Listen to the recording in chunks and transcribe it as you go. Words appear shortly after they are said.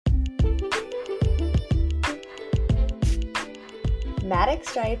Matic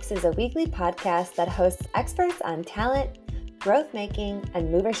Stripes is a weekly podcast that hosts experts on talent, growth making, and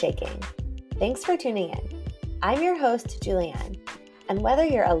mover shaking. Thanks for tuning in. I'm your host, Julianne, and whether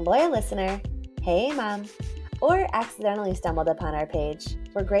you're a loyal listener, hey mom, or accidentally stumbled upon our page,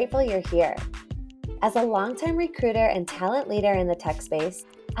 we're grateful you're here. As a longtime recruiter and talent leader in the tech space,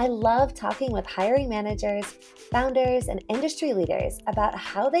 I love talking with hiring managers, founders, and industry leaders about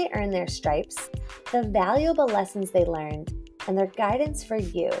how they earn their stripes, the valuable lessons they learned, and their guidance for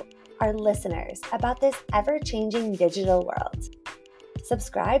you, our listeners, about this ever-changing digital world.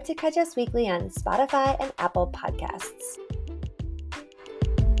 Subscribe to catch us weekly on Spotify and Apple Podcasts.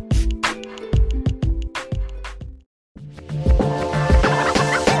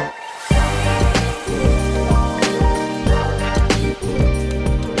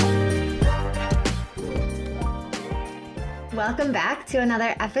 Welcome back to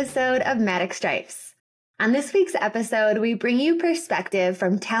another episode of Matic Stripes. On this week's episode, we bring you perspective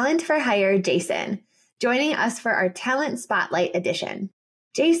from Talent for Hire Jason, joining us for our Talent Spotlight edition.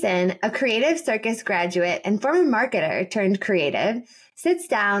 Jason, a creative circus graduate and former marketer turned creative, sits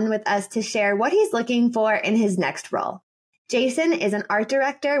down with us to share what he's looking for in his next role. Jason is an art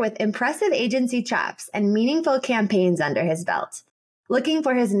director with impressive agency chops and meaningful campaigns under his belt, looking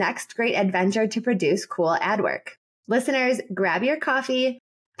for his next great adventure to produce cool ad work. Listeners, grab your coffee,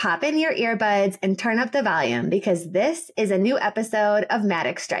 pop in your earbuds, and turn up the volume because this is a new episode of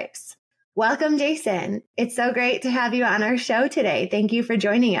Matic Stripes. Welcome, Jason. It's so great to have you on our show today. Thank you for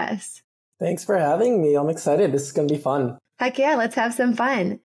joining us. Thanks for having me. I'm excited. This is going to be fun. Heck yeah, let's have some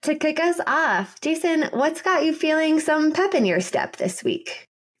fun. To kick us off, Jason, what's got you feeling some pep in your step this week?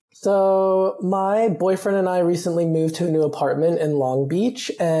 So my boyfriend and I recently moved to a new apartment in Long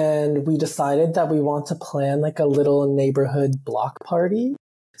Beach, and we decided that we want to plan like a little neighborhood block party.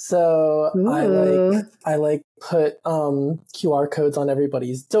 So I put QR codes on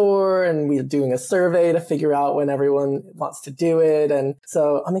everybody's door, and we're doing a survey to figure out when everyone wants to do it. And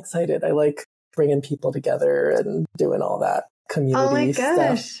so I'm excited. I like bringing people together and doing all that community stuff. Oh my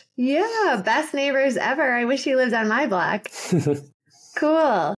gosh. Yeah. Best neighbors ever. I wish you lived on my block.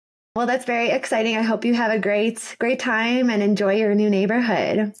 Cool. Well, that's very exciting. I hope you have a great time and enjoy your new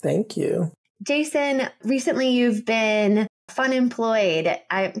neighborhood. Thank you. Jason, recently you've been fun employed.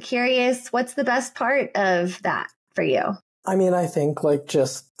 I'm curious, what's the best part of that for you? I mean, I think like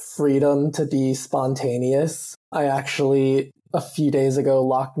just freedom to be spontaneous. I actually, a few days ago,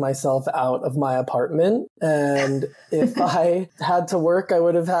 locked myself out of my apartment. And if I had to work, I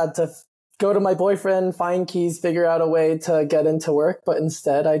would have had to go to my boyfriend, find keys, figure out a way to get into work. But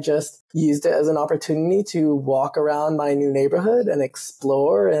instead, I just used it as an opportunity to walk around my new neighborhood and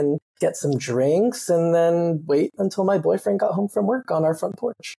explore and get some drinks and then wait until my boyfriend got home from work on our front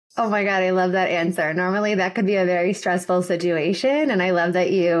porch. Oh my God, I love that answer. Normally that could be a very stressful situation. And I love that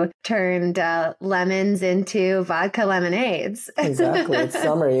you turned lemons into vodka lemonades. Exactly. It's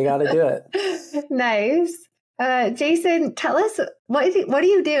summer. You got to do it. Nice. Jason, tell us, what do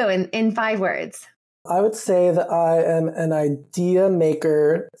you do in 5 words? I would say that I am an idea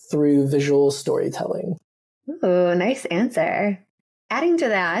maker through visual storytelling. Ooh, nice answer. Adding to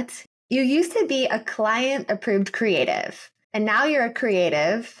that, you used to be a client-approved creative, and now you're a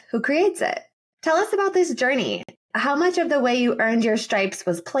creative who creates it. Tell us about this journey. How much of the way you earned your stripes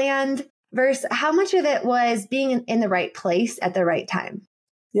was planned versus how much of it was being in the right place at the right time?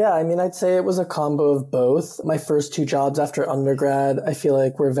 Yeah, I mean, I'd say it was a combo of both. My first 2 jobs after undergrad, I feel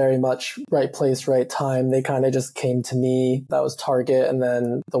like were very much right place, right time. They kind of just came to me. That was Target and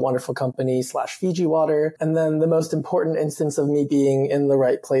then The Wonderful Company / Fiji Water. And then the most important instance of me being in the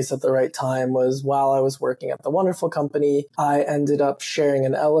right place at the right time was while I was working at The Wonderful Company, I ended up sharing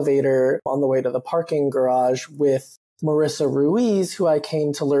an elevator on the way to the parking garage with Marissa Ruiz, who I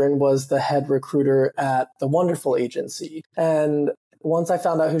came to learn was the head recruiter at The Wonderful Agency. And once I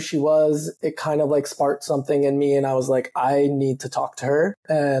found out who she was, it kind of like sparked something in me and I was like, I need to talk to her.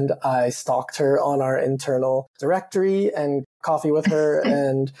 And I stalked her on our internal directory and coffee with her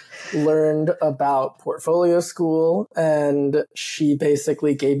and learned about Portfolio School. And she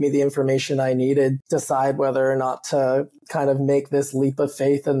basically gave me the information I needed to decide whether or not to kind of make this leap of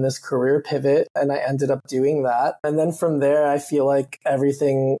faith and this career pivot. And I ended up doing that. And then from there, I feel like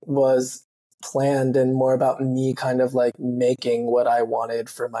everything was planned and more about me kind of like making what I wanted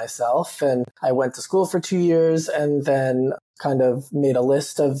for myself. And I went to school for 2 years and then kind of made a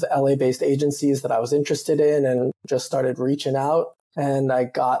list of LA-based agencies that I was interested in and just started reaching out. And I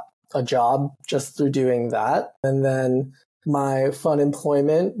got a job just through doing that. And then My fun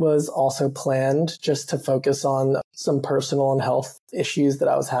employment was also planned just to focus on some personal and health issues that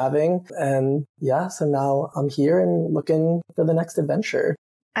I was having. And yeah, so now I'm here and looking for the next adventure.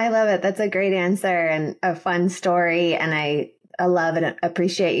 I love it. That's a great answer and a fun story. And I love and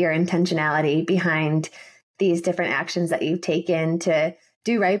appreciate your intentionality behind these different actions that you've taken to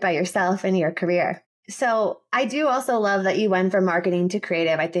do right by yourself and your career. So I do also love that you went from marketing to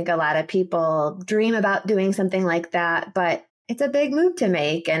creative. I think a lot of people dream about doing something like that, but it's a big move to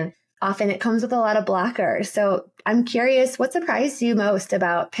make. And often it comes with a lot of blockers. So I'm curious, what surprised you most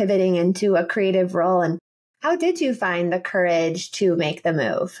about pivoting into a creative role, and how did you find the courage to make the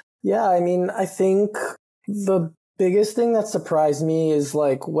move? Yeah, I mean, I think the biggest thing that surprised me is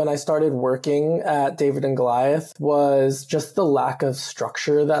like when I started working at David and Goliath was just the lack of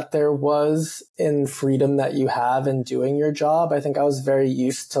structure that there was in freedom that you have in doing your job. I think I was very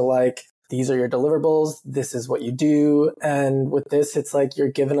used to like, these are your deliverables. This is what you do. And with this, it's like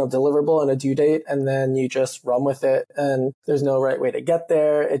you're given a deliverable and a due date, and then you just run with it. And there's no right way to get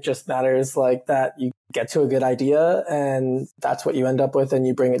there. It just matters like that you get to a good idea, and that's what you end up with, and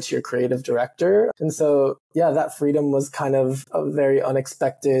you bring it to your creative director. And so, yeah, that freedom was kind of a very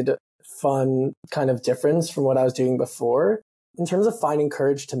unexpected, fun kind of difference from what I was doing before. In terms of finding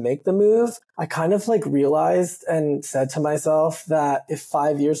courage to make the move, I kind of like realized and said to myself that if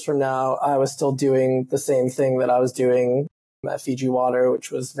 5 years from now I was still doing the same thing that I was doing at Fiji Water,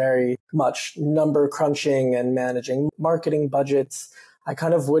 which was very much number crunching and managing marketing budgets, I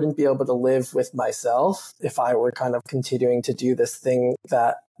kind of wouldn't be able to live with myself if I were kind of continuing to do this thing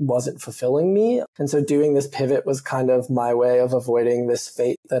that wasn't fulfilling me. And so doing this pivot was kind of my way of avoiding this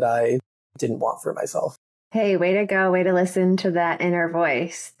fate that I didn't want for myself. Hey, way to go. Way to listen to that inner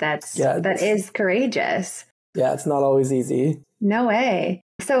voice. That is courageous. Yeah, it's not always easy. No way.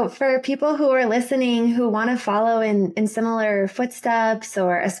 So for people who are listening who want to follow in similar footsteps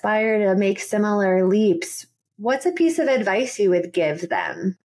or aspire to make similar leaps, what's a piece of advice you would give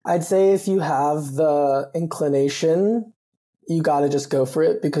them? I'd say if you have the inclination, you got to just go for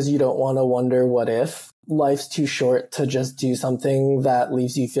it, because you don't want to wonder what if. Life's too short to just do something that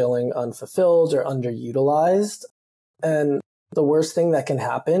leaves you feeling unfulfilled or underutilized. And the worst thing that can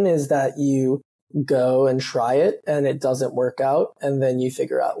happen is that you go and try it and it doesn't work out, and then you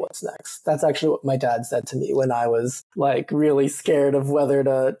figure out what's next. That's actually what my dad said to me when I was like really scared of whether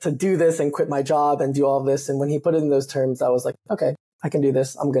to do this and quit my job and do all this. And when he put it in those terms, I was like, okay, I can do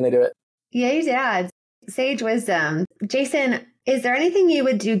this. I'm going to do it. Yeah, your dad. Sage wisdom. Jason, is there anything you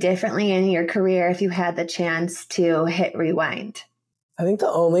would do differently in your career if you had the chance to hit rewind? I think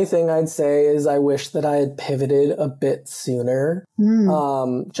the only thing I'd say is I wish that I had pivoted a bit sooner.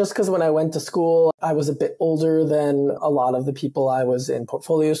 Just because when I went to school, I was a bit older than a lot of the people I was in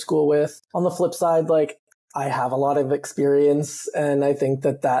portfolio school with. On the flip side, like, I have a lot of experience, and I think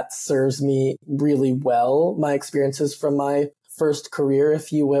that serves me really well. My experiences from my first career,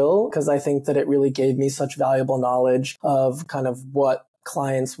 if you will, because I think that it really gave me such valuable knowledge of kind of what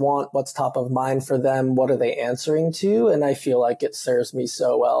clients want, what's top of mind for them, what are they answering to? And I feel like it serves me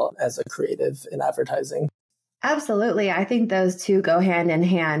so well as a creative in advertising. Absolutely. I think those two go hand in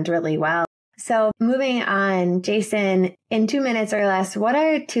hand really well. So moving on, Jason, in 2 minutes or less, what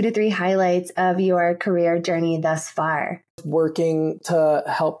are 2 to 3 highlights of your career journey thus far? Working to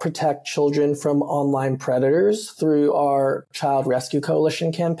help protect children from online predators through our Child Rescue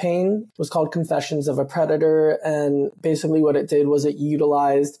Coalition campaign. It was called Confessions of a Predator. And basically what it did was it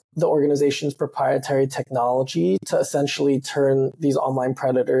utilized the organization's proprietary technology to essentially turn these online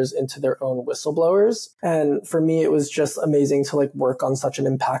predators into their own whistleblowers. And for me, it was just amazing to like work on such an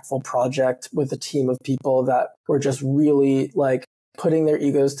impactful project with a team of people that were just really like putting their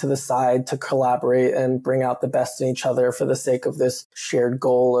egos to the side to collaborate and bring out the best in each other for the sake of this shared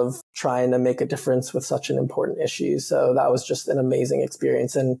goal of trying to make a difference with such an important issue. So that was just an amazing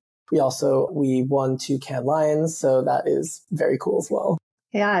experience. And we won 2 Cannes Lions. So that is very cool as well.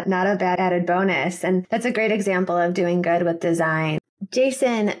 Yeah, not a bad added bonus. And that's a great example of doing good with design.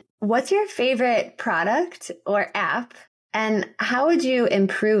 Jason, what's your favorite product or app, and how would you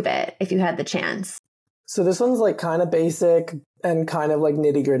improve it if you had the chance? So this one's like kind of basic and kind of like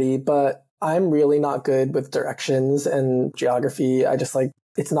nitty gritty, but I'm really not good with directions and geography. I just like,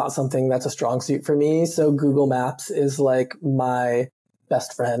 it's not something that's a strong suit for me. So Google Maps is like my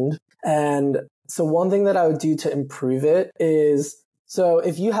best friend. And so one thing that I would do to improve it is, so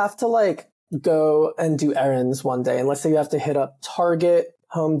if you have to like go and do errands one day, and let's say you have to hit up Target,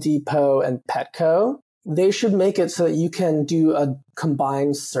 Home Depot, and Petco, they should make it so that you can do a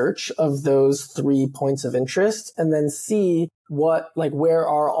combined search of those 3 points of interest and then see where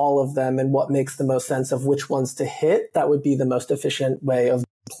are all of them and what makes the most sense of which ones to hit, that would be the most efficient way of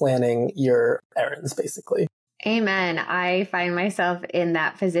planning your errands, basically. Amen. I find myself in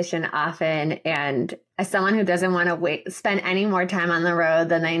that position often. And as someone who doesn't want to spend any more time on the road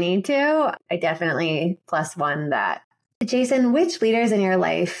than I need to, I definitely +1 that. Jason, which leaders in your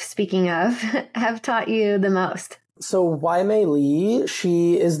life, speaking of, have taught you the most? So Waimei Lee,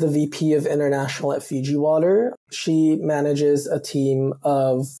 she is the VP of International at Fiji Water. She manages a team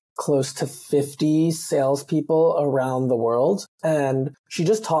of close to 50 salespeople around the world. And she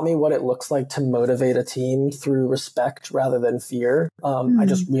just taught me what it looks like to motivate a team through respect rather than fear. I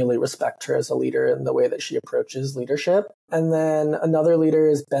just really respect her as a leader and the way that she approaches leadership. And then another leader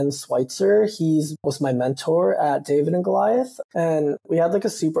is Ben Schweitzer. He was my mentor at David and Goliath. And we had like a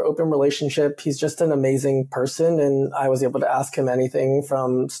super open relationship. He's just an amazing person. And I was able to ask him anything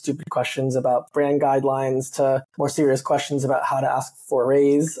from stupid questions about brand guidelines to more serious questions about how to ask for a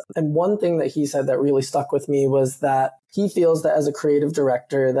raise. And one thing that he said that really stuck with me was that he feels that as a creative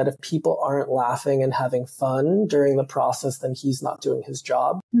director, that if people aren't laughing and having fun during the process, then he's not doing his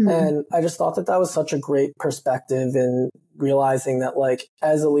job. And I just thought that that was such a great perspective in realizing that, like,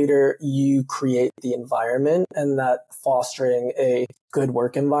 as a leader, you create the environment, and that fostering a good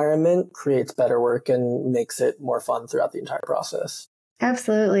work environment creates better work and makes it more fun throughout the entire process.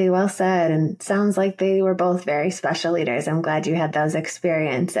 Absolutely. Well said. And sounds like they were both very special leaders. I'm glad you had those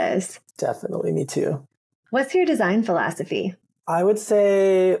experiences. Definitely. Me too. What's your design philosophy? I would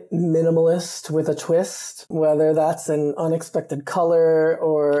say minimalist with a twist, whether that's an unexpected color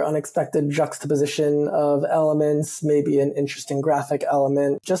or unexpected juxtaposition of elements, maybe an interesting graphic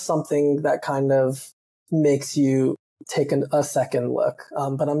element, just something that kind of makes you take a second look.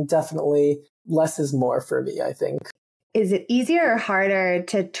 But I'm definitely less is more for me, I think. Is it easier or harder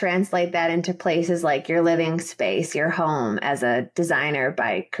to translate that into places like your living space, your home as a designer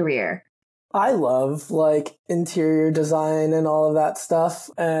by career? I love like interior design and all of that stuff.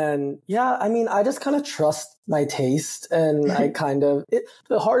 And yeah, I mean, I just kind of trust my taste, and I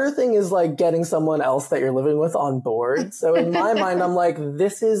the harder thing is like getting someone else that you're living with on board. So in my mind, I'm like,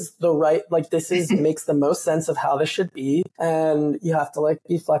 this is makes the most sense of how this should be. And you have to like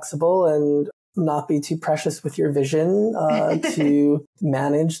be flexible and not be too precious with your vision to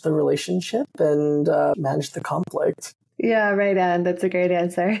manage the relationship and manage the conflict. Yeah, right on. That's a great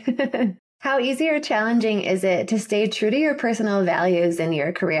answer. How easy or challenging is it to stay true to your personal values in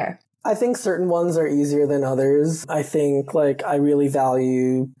your career? I think certain ones are easier than others. I think like I really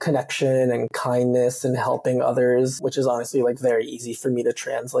value connection and kindness and helping others, which is honestly like very easy for me to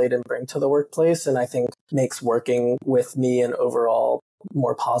translate and bring to the workplace. And I think makes working with me an overall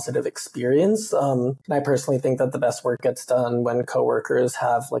more positive experience. And I personally think that the best work gets done when coworkers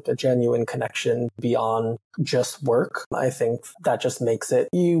have like a genuine connection beyond just work. I think that just makes it,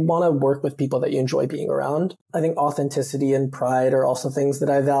 you want to work with people that you enjoy being around. I think authenticity and pride are also things that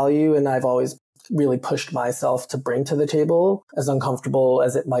I value, and I've always really pushed myself to bring to the table, as uncomfortable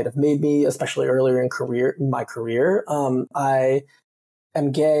as it might have made me, especially earlier in my career. I am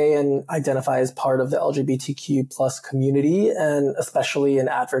gay and identify as part of the LGBTQ plus community. And especially in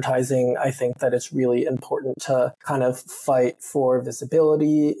advertising, I think that it's really important to kind of fight for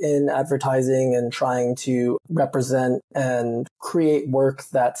visibility in advertising and trying to represent and create work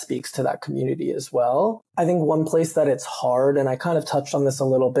that speaks to that community as well. I think one place that it's hard, and I kind of touched on this a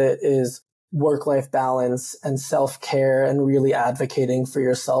little bit, is work-life balance and self-care and really advocating for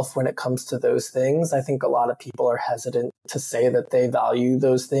yourself when it comes to those things. I think a lot of people are hesitant to say that they value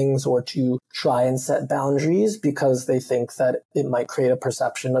those things or to try and set boundaries because they think that it might create a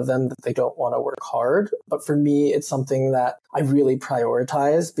perception of them that they don't want to work hard. But for me, it's something that I really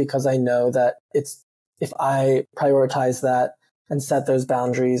prioritize because I know that if I prioritize that and set those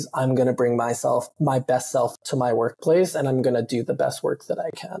boundaries, I'm going to bring my best self to my workplace, and I'm going to do the best work that I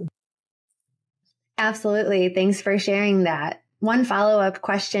can. Absolutely. Thanks for sharing that. One follow-up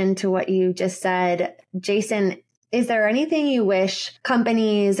question to what you just said, Jason, is there anything you wish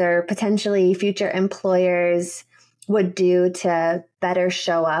companies or potentially future employers would do to better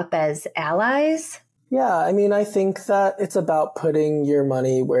show up as allies? Yeah, I mean, I think that it's about putting your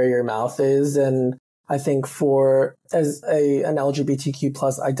money where your mouth is. And I think as an LGBTQ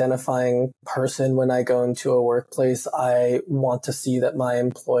plus identifying person, when I go into a workplace, I want to see that my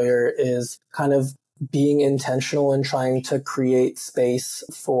employer is kind of being intentional and trying to create space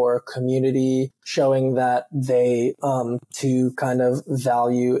for community, showing that they to kind of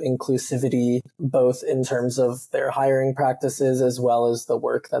value inclusivity, both in terms of their hiring practices as well as the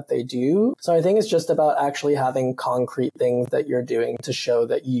work that they do. So I think it's just about actually having concrete things that you're doing to show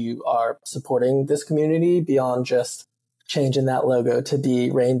that you are supporting this community beyond just changing that logo to be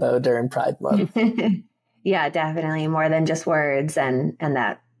rainbow during Pride Month. Yeah, definitely more than just words and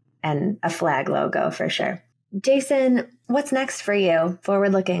a flag logo for sure. Jason, what's next for you?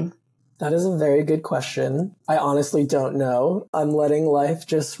 Forward looking. That is a very good question. I honestly don't know. I'm letting life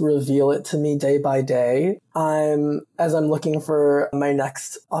just reveal it to me day by day. As I'm looking for my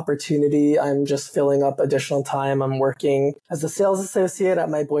next opportunity, I'm just filling up additional time. I'm working as a sales associate at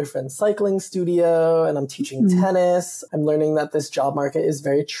my boyfriend's cycling studio, and I'm teaching tennis. I'm learning that this job market is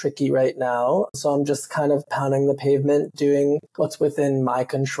very tricky right now. So I'm just kind of pounding the pavement, doing what's within my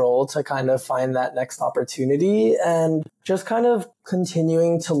control to kind of find that next opportunity, and just kind of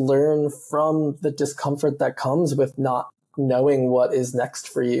continuing to learn from the discomfort that comes with not knowing what is next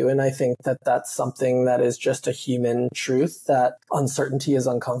for you. And I think that that's something that is just a human truth, that uncertainty is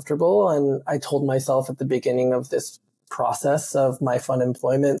uncomfortable. And I told myself at the beginning of this process of my fun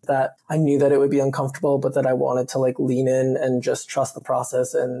employment that I knew that it would be uncomfortable, but that I wanted to lean in and just trust the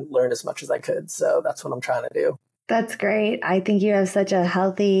process and learn as much as I could. So that's what I'm trying to do. That's great. I think you have such a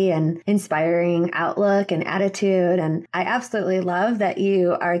healthy and inspiring outlook and attitude. And I absolutely love that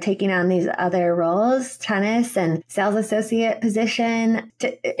you are taking on these other roles, tennis and sales associate position.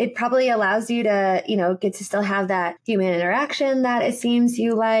 It probably allows you to, get to still have that human interaction that it seems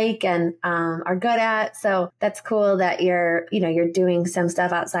you like and are good at. So that's cool that you're doing some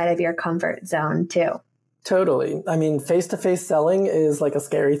stuff outside of your comfort zone too. Totally. I mean, face-to-face selling is a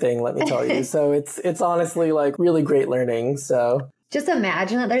scary thing, let me tell you. So it's honestly really great learning. So just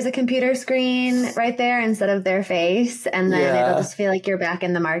imagine that there's a computer screen right there instead of their face, and then it'll just feel like you're back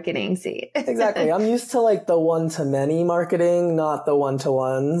in the marketing seat. Exactly. I'm used to the one-to-many marketing, not the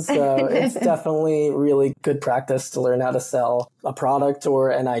one-to-one. So it's definitely really good practice to learn how to sell a product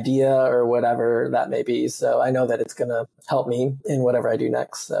or an idea or whatever that may be. So I know that it's going to help me in whatever I do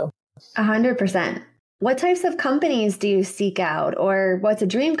next. So 100%. What types of companies do you seek out, or what's a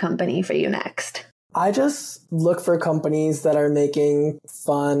dream company for you next? I just look for companies that are making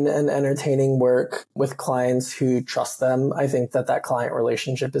fun and entertaining work with clients who trust them. I think that client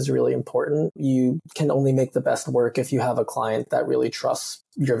relationship is really important. You can only make the best work if you have a client that really trusts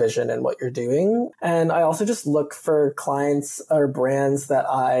your vision and what you're doing. And I also just look for clients or brands that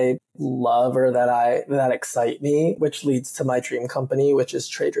I love or that excite me, which leads to my dream company, which is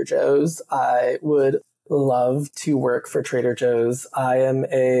Trader Joe's. I would love to work for Trader Joe's. I am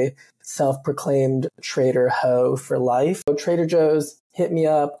a self-proclaimed trader hoe for life. So Trader Joe's, hit me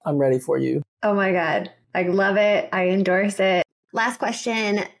up. I'm ready for you. Oh my God. I love it. I endorse it. Last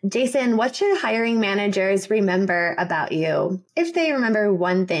question. Jason, what should hiring managers remember about you if they remember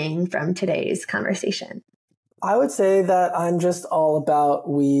one thing from today's conversation? I would say that I'm just all about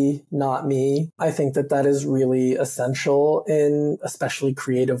we, not me. I think that is really essential in especially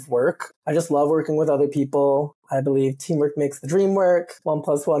creative work. I just love working with other people. I believe teamwork makes the dream work. 1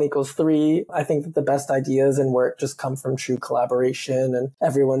 + 1 = 3. I think that the best ideas in work just come from true collaboration and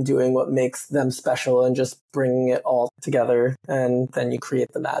everyone doing what makes them special and just bringing it all together. And then you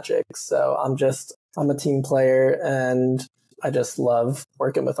create the magic. So I'm a team player and I just love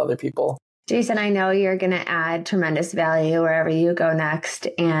working with other people. Jason, I know you're going to add tremendous value wherever you go next,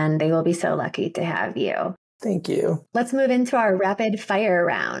 and they will be so lucky to have you. Thank you. Let's move into our rapid fire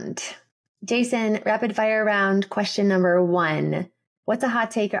round. Jason, rapid fire round question number 1. What's a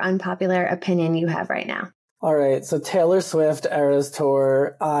hot take or unpopular opinion you have right now? All right. So Taylor Swift Eras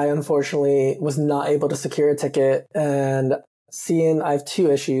Tour, I unfortunately was not able to secure a ticket. And I have 2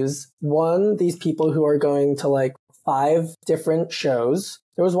 issues. One, these people who are going to 5 different shows.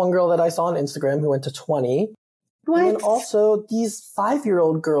 There was one girl that I saw on Instagram who went to 20. What? And then also these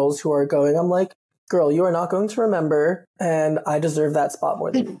 5-year-old girls who are going, I'm like, girl, you are not going to remember. And I deserve that spot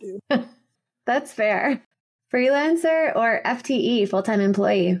more than you do. That's fair. Freelancer or FTE, full-time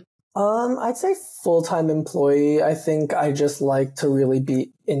employee? I'd say full-time employee. I think I just like to really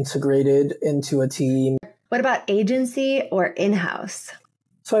be integrated into a team. What about agency or in-house?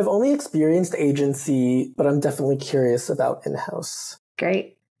 So I've only experienced agency, but I'm definitely curious about in-house.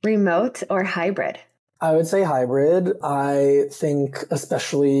 Great. Remote or hybrid? I would say hybrid. I think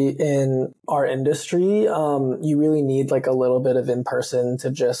especially in our industry, you really need a little bit of in-person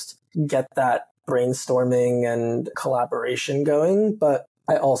to just get that brainstorming and collaboration going. But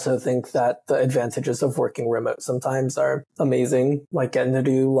I also think that the advantages of working remote sometimes are amazing, like getting to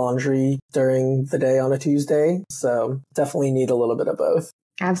do laundry during the day on a Tuesday. So definitely need a little bit of both.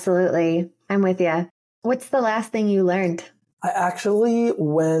 Absolutely. I'm with you. What's the last thing you learned? I actually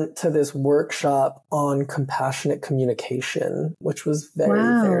went to this workshop on compassionate communication, which was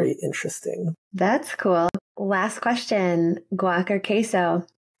very interesting. That's cool. Last question, guac or queso?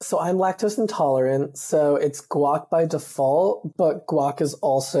 So I'm lactose intolerant, so it's guac by default, but guac is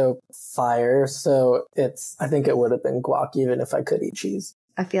also fire, so I think it would have been guac even if I could eat cheese.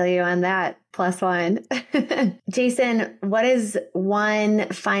 I feel you on that. +1. Jason, what is one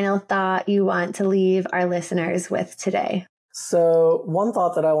final thought you want to leave our listeners with today? So one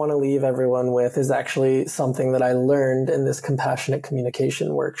thought that I want to leave everyone with is actually something that I learned in this compassionate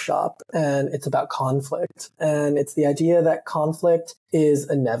communication workshop, and it's about conflict. And it's the idea that conflict is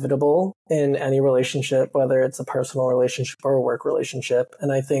inevitable in any relationship, whether it's a personal relationship or a work relationship.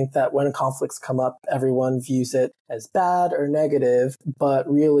 And I think that when conflicts come up, everyone views it as bad or negative, but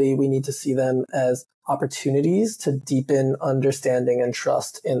really we need to see them as opportunities to deepen understanding and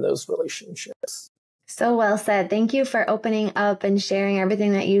trust in those relationships. So well said. Thank you for opening up and sharing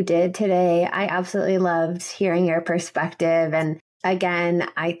everything that you did today. I absolutely loved hearing your perspective. And again,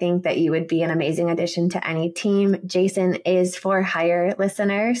 I think that you would be an amazing addition to any team. Jason is for hire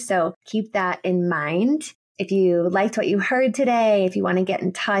listeners, so keep that in mind. If you liked what you heard today, if you want to get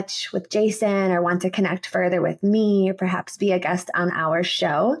in touch with Jason or want to connect further with me or perhaps be a guest on our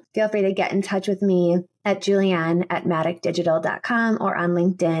show, feel free to get in touch with me at julianne@maticdigital.com or on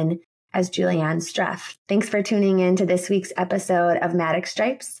LinkedIn as Julianne Streff. Thanks for tuning in to this week's episode of Matic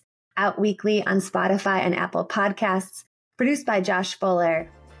Stripes, out weekly on Spotify and Apple Podcasts, produced by Josh Fuller.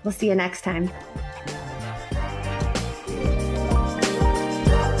 We'll see you next time.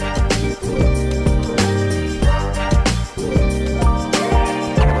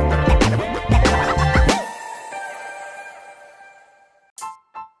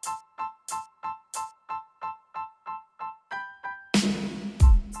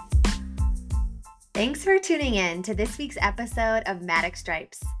 Thanks for tuning in to this week's episode of Matic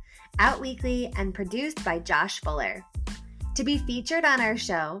Stripes, out weekly and produced by Josh Fuller. To be featured on our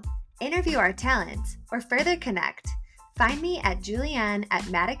show, interview our talent, or further connect, find me at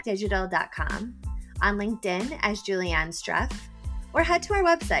julianne@maticdigital.com, on LinkedIn as Julianne Streff, or head to our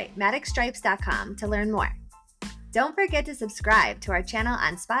website, maticstripes.com, to learn more. Don't forget to subscribe to our channel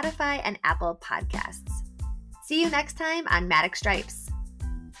on Spotify and Apple Podcasts. See you next time on Matic Stripes.